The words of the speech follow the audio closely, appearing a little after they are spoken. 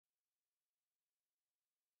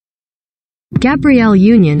Gabrielle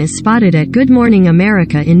Union is spotted at Good Morning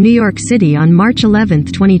America in New York City on March 11,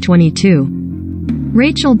 2022.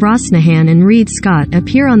 Rachel Brosnahan and Reed Scott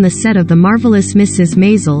appear on the set of The Marvelous Mrs.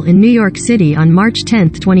 Maisel in New York City on March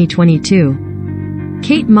 10, 2022.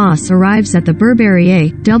 Kate Moss arrives at the Burberry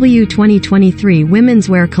A.W. 2023 Women's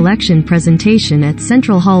Wear Collection presentation at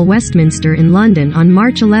Central Hall, Westminster in London on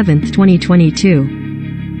March 11,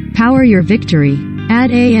 2022. Power Your Victory.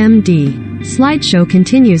 At AMD. Slideshow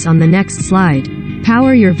continues on the next slide.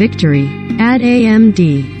 Power Your Victory. At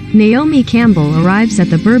AMD. Naomi Campbell arrives at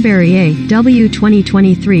the Burberry A.W.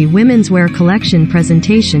 2023 Women's Wear Collection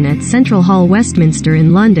presentation at Central Hall, Westminster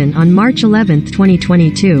in London on March 11,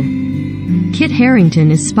 2022. Kit Harington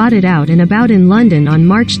is spotted out and about in London on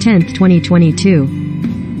March 10,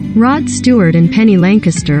 2022. Rod Stewart and Penny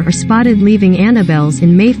Lancaster are spotted leaving Annabelle's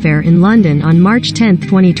in Mayfair in London on March 10,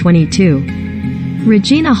 2022.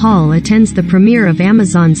 Regina Hall attends the premiere of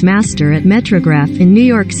Amazon's Master at Metrograph in New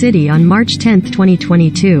York City on March 10,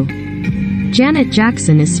 2022. Janet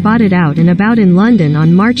Jackson is spotted out and about in London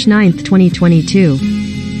on March 9, 2022.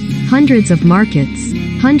 Hundreds of markets.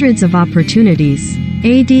 Hundreds of opportunities.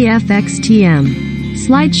 ADFXTM.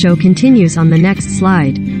 Slideshow continues on the next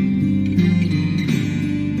slide.